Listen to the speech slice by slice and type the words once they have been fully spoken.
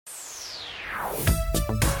Oh,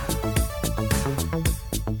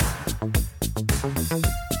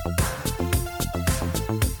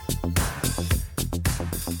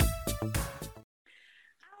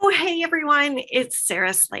 hey everyone, it's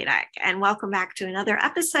Sarah Sladek, and welcome back to another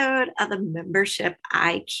episode of the Membership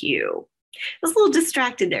IQ. I was a little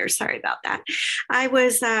distracted there. Sorry about that. I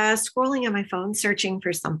was scrolling on my phone, searching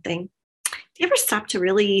for something. Do you ever stop to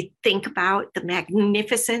really think about the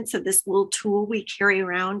magnificence of this little tool we carry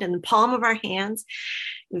around in the palm of our hands?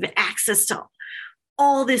 We have access to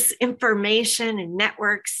all this information and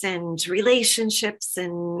networks and relationships,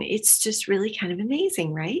 and it's just really kind of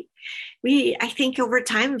amazing, right? I think over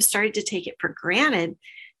time, have started to take it for granted,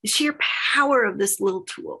 the sheer power of this little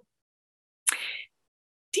tool.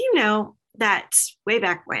 Do you know that way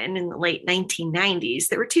back when, in the late 1990s,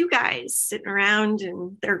 there were two guys sitting around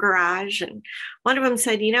in their garage, and one of them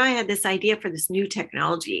said, I had this idea for this new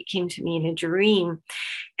technology. It came to me in a dream,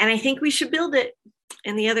 and I think we should build it.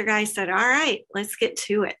 And the other guy said, all right, let's get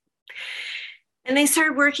to it. And they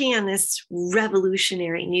started working on this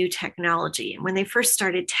revolutionary new technology. And when they first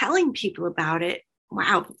started telling people about it,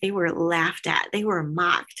 wow, they were laughed at. They were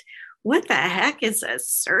mocked. What the heck is a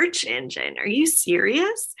search engine? Are you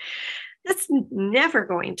serious? That's never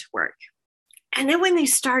going to work. And then when they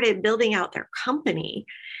started building out their company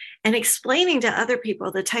and explaining to other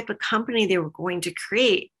people the type of company they were going to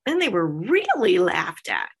create, then they were really laughed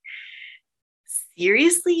at.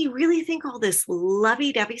 Seriously, you really think all this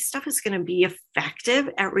lovey-dovey stuff is going to be effective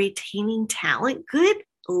at retaining talent? Good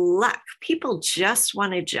luck. People just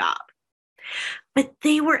want a job. But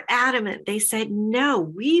they were adamant. They said, no,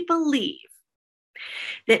 we believe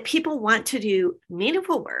that people want to do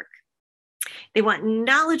meaningful work. They want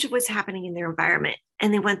knowledge of what's happening in their environment,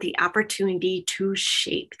 and they want the opportunity to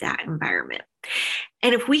shape that environment.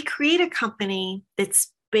 And if we create a company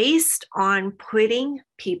that's based on putting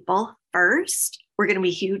people first, we're going to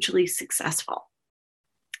be hugely successful.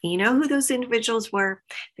 You know who those individuals were?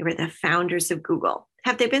 They were the founders of Google.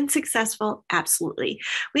 Have they been successful? Absolutely.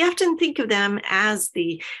 We often think of them as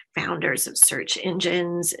the founders of search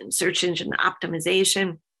engines and search engine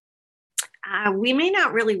optimization. We may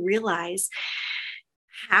not really realize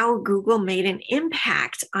how Google made an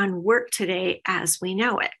impact on work today as we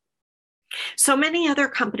know it. So many other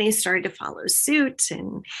companies started to follow suit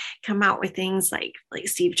and come out with things like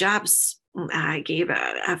Steve Jobs gave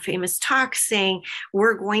a famous talk saying,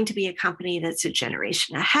 we're going to be a company that's a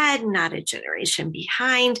generation ahead, not a generation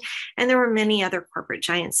behind. And there were many other corporate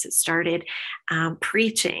giants that started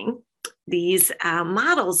preaching these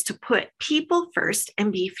models to put people first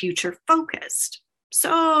and be future focused.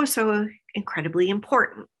 So incredibly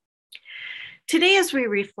important. Today, as we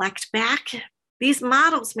reflect back, these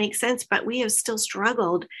models make sense, but we have still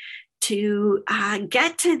struggled to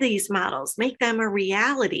get to these models, make them a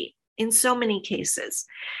reality in so many cases,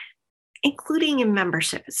 including in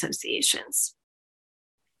membership associations.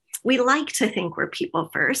 We like to think we're people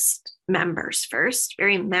first, members first,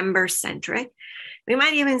 very member-centric. We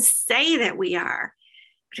might even say that we are,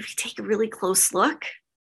 but if you take a really close look,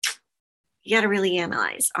 you got to really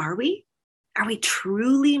analyze, are we? Are we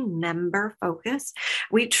truly member-focused?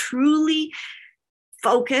 Are we truly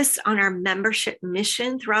focus on our membership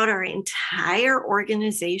mission throughout our entire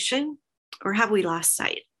organization, or have we lost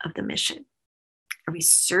sight of the mission? Are we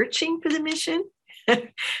searching for the mission?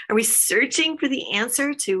 Are we searching for the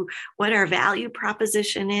answer to what our value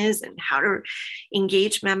proposition is and how to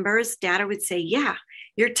engage members? Data would say, yeah,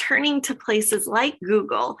 you're turning to places like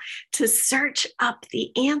Google to search up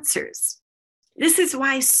the answers. This is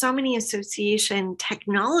why so many association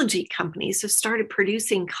technology companies have started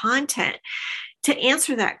producing content to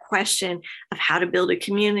answer that question of how to build a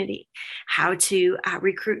community, how to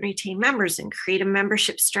recruit and retain members and create a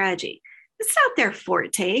membership strategy. It's not their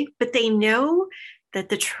forte, but they know that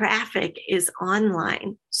the traffic is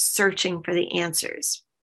online searching for the answers.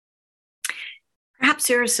 Perhaps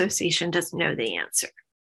your association doesn't know the answer.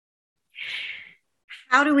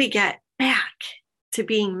 How do we get back to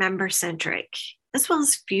being member-centric as well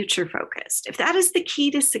as future-focused? If that is the key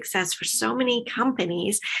to success for so many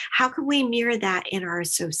companies, how can we mirror that in our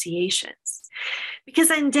associations? Because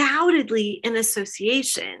undoubtedly in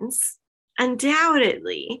associations,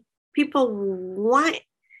 people want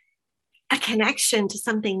a connection to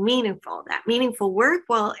something meaningful, that meaningful work.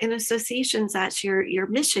 Well, in associations, that's your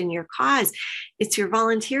mission, your cause. It's your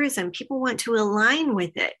volunteerism. People want to align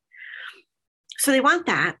with it. So they want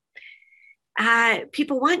that.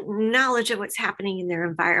 People want knowledge of what's happening in their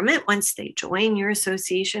environment once they join your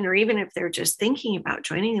association, or even if they're just thinking about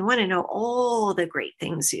joining, they want to know all the great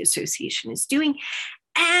things the association is doing.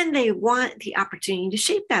 And they want the opportunity to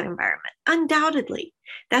shape that environment, undoubtedly.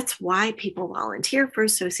 That's why people volunteer for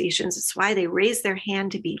associations. It's why they raise their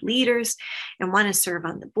hand to be leaders and want to serve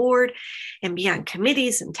on the board and be on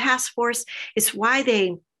committees and task force. It's why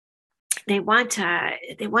they want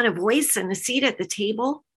a voice and a seat at the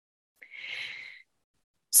table.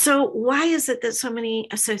 So why is it that so many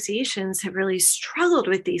associations have really struggled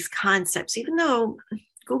with these concepts, even though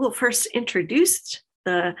Google first introduced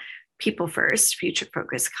the people first, future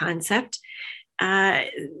focus concept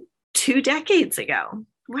 2 decades ago?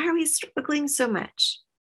 Why are we struggling so much?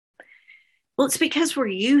 Well, it's because we're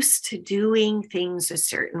used to doing things a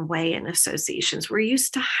certain way in associations. We're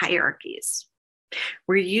used to hierarchies.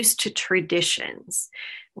 We're used to traditions.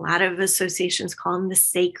 A lot of associations call them the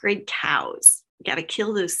sacred cows. We got to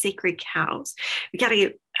kill those sacred cows. We got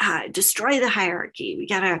to destroy the hierarchy. We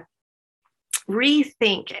got to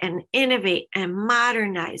rethink and innovate and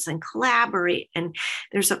modernize and collaborate. And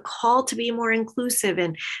there's a call to be more inclusive,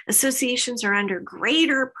 and associations are under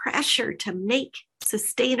greater pressure to make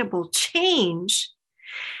sustainable change.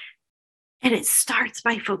 And it starts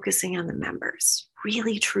by focusing on the members,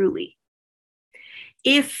 really, truly.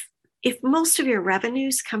 If most of your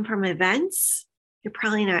revenues come from events, you're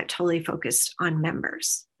probably not totally focused on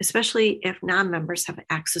members, especially if non-members have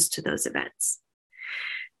access to those events.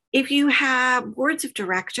 If you have boards of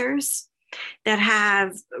directors that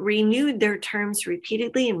have renewed their terms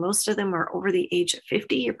repeatedly, and most of them are over the age of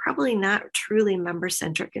 50, you're probably not truly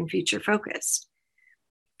member-centric and future-focused.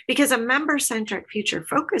 Because a member-centric,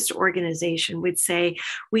 future-focused organization would say,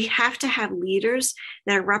 we have to have leaders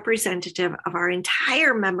that are representative of our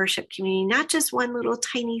entire membership community, not just one little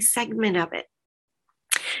tiny segment of it.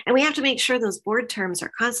 And we have to make sure those board terms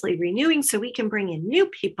are constantly renewing so we can bring in new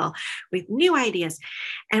people with new ideas.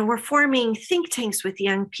 And we're forming think tanks with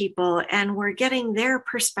young people, and we're getting their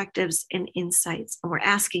perspectives and insights, and we're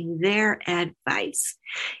asking their advice.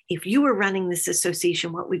 If you were running this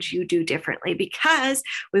association, what would you do differently? Because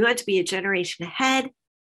we want to be a generation ahead,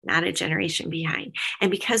 not a generation behind.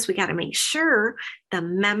 And because we got to make sure the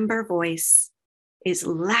member voice is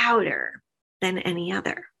louder than any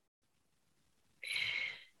other.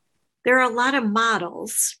 There are a lot of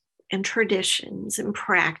models and traditions and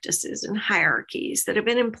practices and hierarchies that have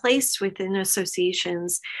been in place within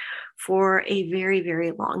associations for a very, very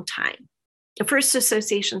long time. The first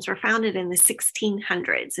associations were founded in the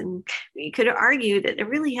 1600s, and we could argue that there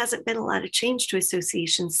really hasn't been a lot of change to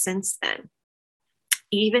associations since then,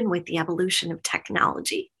 even with the evolution of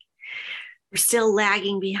technology. We're still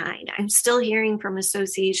lagging behind. I'm still hearing from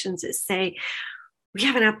associations that say, we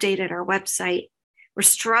haven't updated our website. We're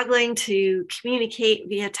struggling to communicate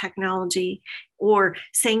via technology, or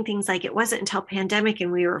saying things like it wasn't until pandemic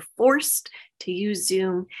and we were forced to use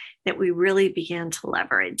Zoom that we really began to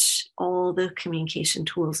leverage all the communication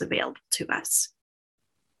tools available to us.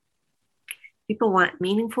 People want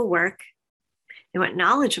meaningful work. They want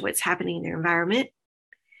knowledge of what's happening in their environment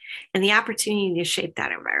and the opportunity to shape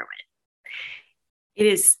that environment. It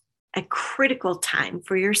is a critical time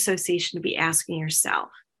for your association to be asking yourself,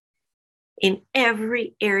 in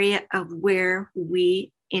every area of where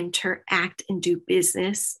we interact and do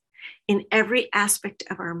business, in every aspect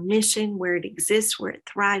of our mission, where it exists, where it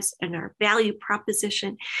thrives, and our value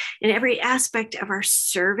proposition, in every aspect of our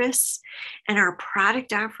service and our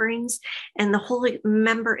product offerings and the whole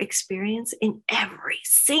member experience, in every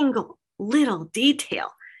single little detail,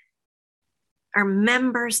 are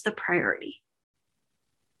members the priority?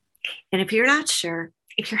 And if you're not sure,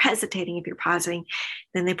 if you're hesitating, if you're pausing,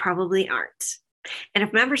 then they probably aren't. And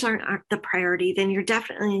if members aren't the priority, then you're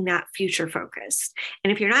definitely not future focused.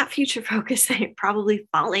 And if you're not future focused, then you're probably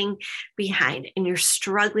falling behind and you're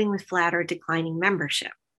struggling with flat or declining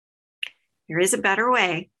membership. There is a better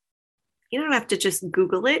way. You don't have to just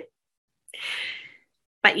Google it,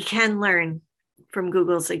 but you can learn from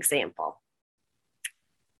Google's example.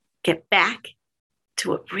 Get back to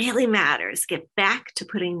what really matters. Get back to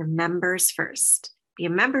putting the members first. Be a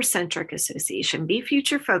member-centric association, be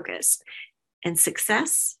future-focused, and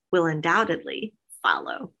success will undoubtedly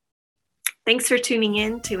follow. Thanks for tuning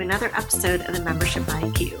in to another episode of the Membership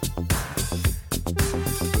IQ.